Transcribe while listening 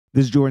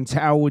This is Jordan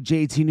Tower with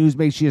JT News.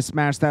 Make sure you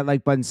smash that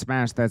like button,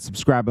 smash that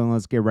subscribe button.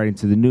 Let's get right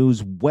into the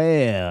news.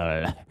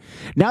 Well,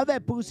 now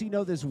that Boosie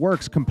know this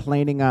works,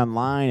 complaining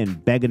online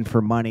and begging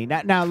for money.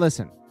 Now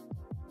listen,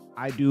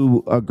 I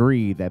do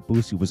agree that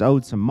Boosie was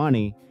owed some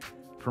money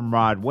from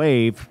Rod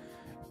Wave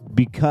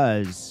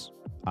because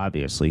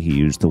obviously he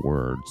used the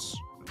words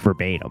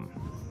verbatim,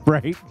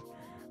 right,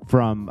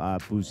 from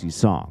Boosie's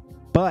song.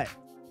 But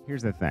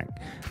here's the thing.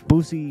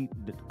 Boosie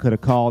could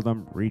have called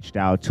him, reached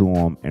out to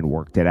him, and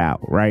worked it out,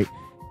 right?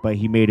 But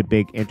he made a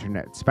big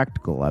internet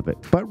spectacle of it.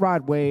 But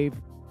Rod Wave,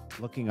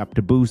 looking up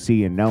to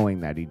Boosie and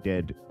knowing that he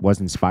was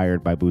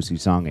inspired by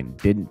Boosie's song and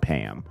didn't pay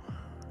him,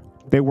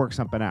 they worked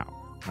something out,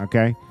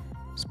 okay?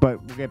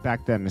 But we'll get back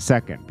to that in a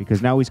second,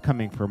 because now he's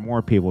coming for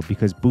more people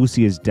because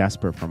Boosie is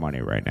desperate for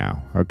money right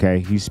now, okay?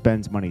 He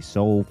spends money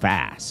so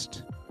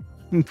fast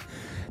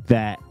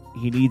that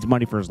he needs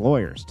money for his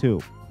lawyers, too.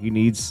 He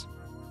needs...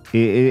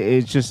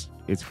 It's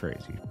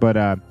crazy.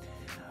 But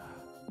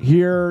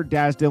here,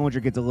 Daz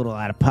Dillinger gets a little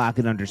out of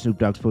pocket under Snoop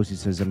Dogg's post. He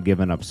says, I'm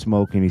giving up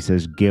smoke. And he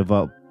says, give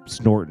up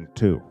snorting,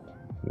 too.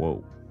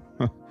 Whoa.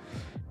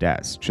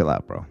 Daz, chill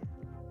out, bro.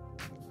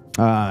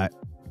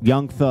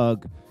 Young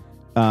Thug.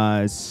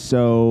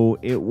 So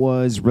it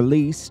was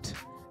released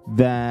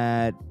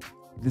that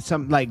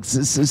some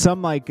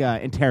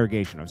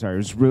interrogation. I'm sorry. It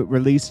was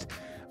released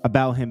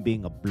about him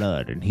being a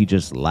blood, and he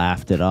just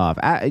laughed it off,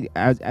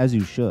 as you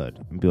should,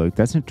 and be like,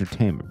 that's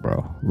entertainment,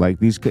 bro. Like,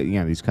 these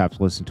cops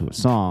listen to a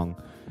song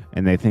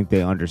and they think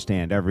they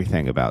understand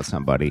everything about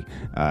somebody.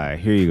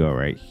 Here you go,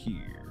 right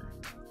here.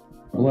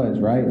 Bloods,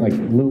 right? Like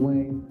Lil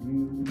Wayne,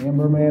 you,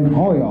 Amber, man,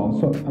 all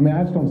y'all. So I mean,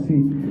 I just don't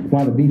see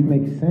why the beef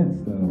makes sense,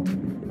 though.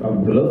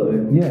 Of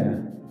blood? Yeah,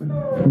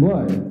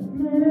 blood.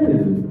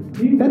 Man,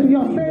 that's what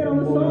y'all said on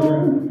the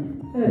song.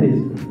 That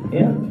is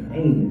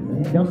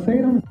entertaining, man. Y'all say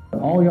it on the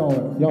all y'all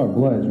are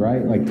bloods,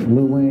 right? Like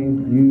Lil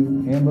Wayne,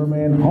 you, Amber,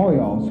 man, all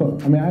y'all. So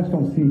I mean, I just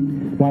don't see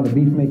why the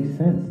beef makes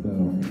sense,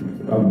 though.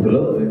 Of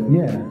blood?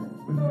 Yeah,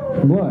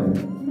 blood.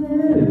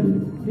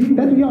 Man,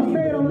 that's what y'all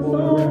said on the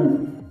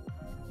song.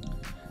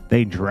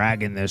 They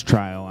dragging this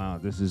trial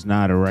out. This is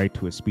not a right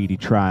to a speedy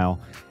trial.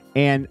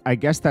 And I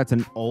guess that's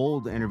an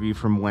old interview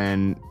from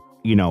when,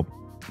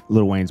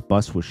 Lil Wayne's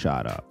bus was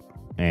shot up.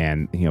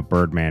 And,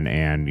 Birdman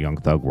and Young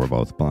Thug were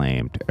both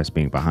blamed as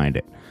being behind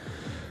it.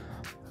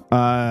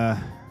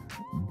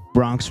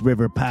 Bronx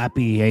River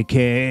Pappy,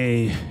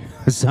 a.k.a.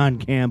 Hassan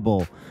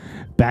Campbell,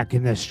 back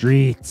in the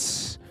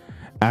streets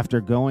after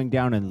going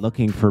down and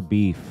looking for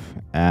beef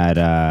at,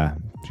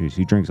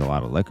 he drinks a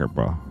lot of liquor,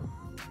 bro.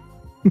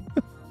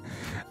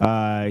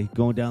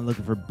 Going down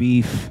looking for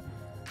beef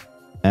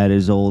at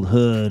his old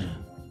hood.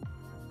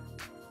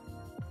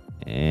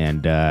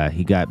 And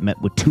he got met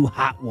with 2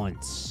 hot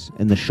ones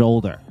in the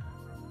shoulder.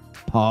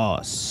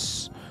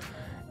 Pause.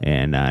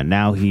 And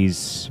now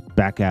he's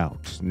back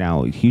out.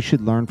 Now, he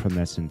should learn from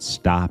this and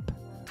stop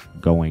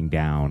going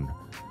down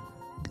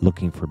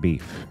looking for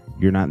beef.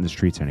 You're not in the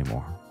streets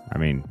anymore. I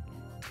mean,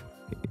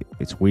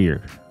 it's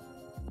weird.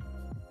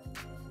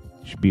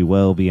 You should be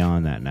well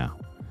beyond that now.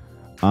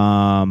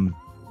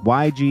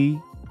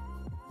 YG.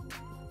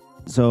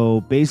 So,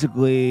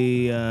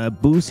 basically,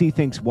 Boosie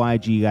thinks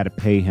YG got to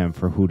pay him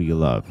for Who Do You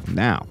Love.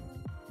 Now,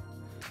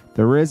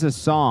 there is a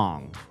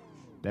song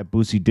that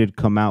Boosie did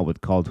come out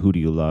with called Who Do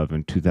You Love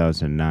in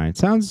 2009.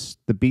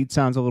 The beat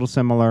sounds a little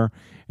similar,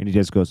 and he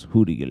just goes,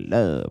 Who Do You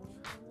Love?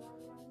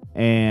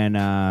 And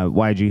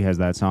YG has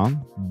that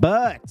song,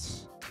 but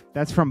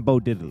that's from Bo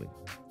Diddley.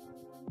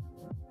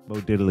 Bo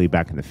Diddley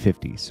back in the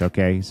 50s,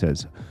 okay? He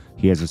says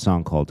he has a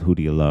song called Who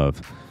Do You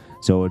Love?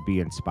 So it would be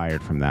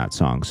inspired from that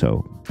song.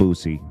 So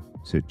Boosie,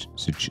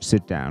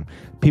 sit down.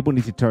 People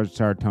need to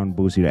start telling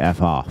Boosie to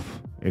F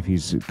off if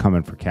he's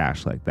coming for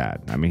cash like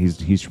that. I mean,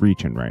 he's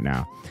reaching right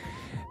now.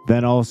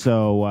 Then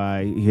also,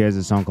 he has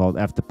a song called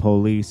F the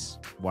Police.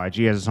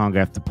 YG has a song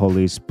F the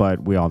Police,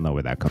 but we all know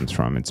where that comes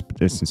from. It's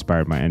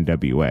inspired by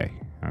NWA,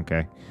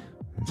 okay?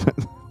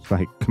 It's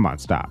like, come on,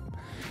 stop.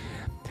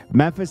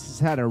 Memphis has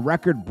had a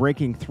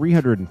record-breaking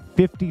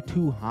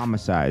 352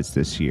 homicides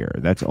this year.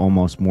 That's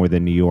almost more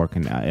than New York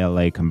and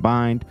L.A.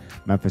 combined.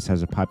 Memphis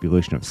has a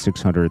population of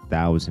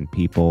 600,000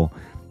 people.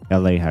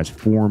 L.A. has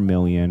 4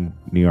 million.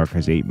 New York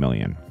has 8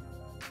 million.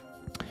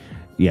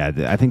 Yeah,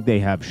 I think they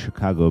have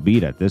Chicago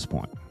beat at this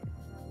point.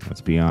 Let's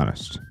be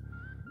honest.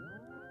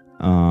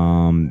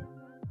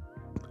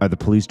 Are the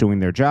police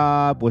doing their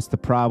job? What's the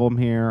problem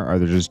here? Are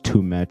there just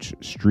too much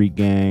street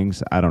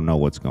gangs? I don't know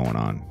what's going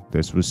on.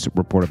 This was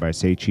reported by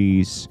Say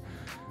Cheese.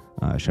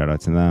 Shout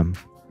out to them.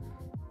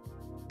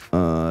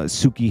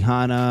 Suki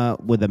Hana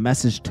with a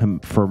message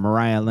for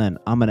Mariah Lynn.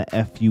 I'm going to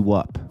F you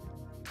up.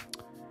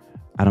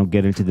 I don't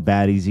get into the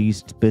Baddies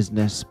East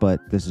business, but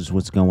this is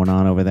what's going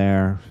on over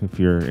there. If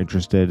you're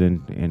interested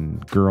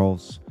in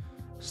girls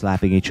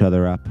slapping each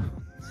other up,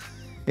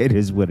 it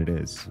is what it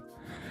is.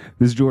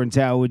 This is Jordan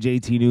Tower with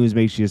JT News.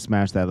 Make sure you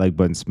smash that like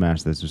button,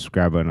 smash that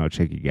subscribe button. I'll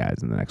check you guys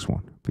in the next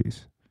one.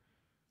 Peace.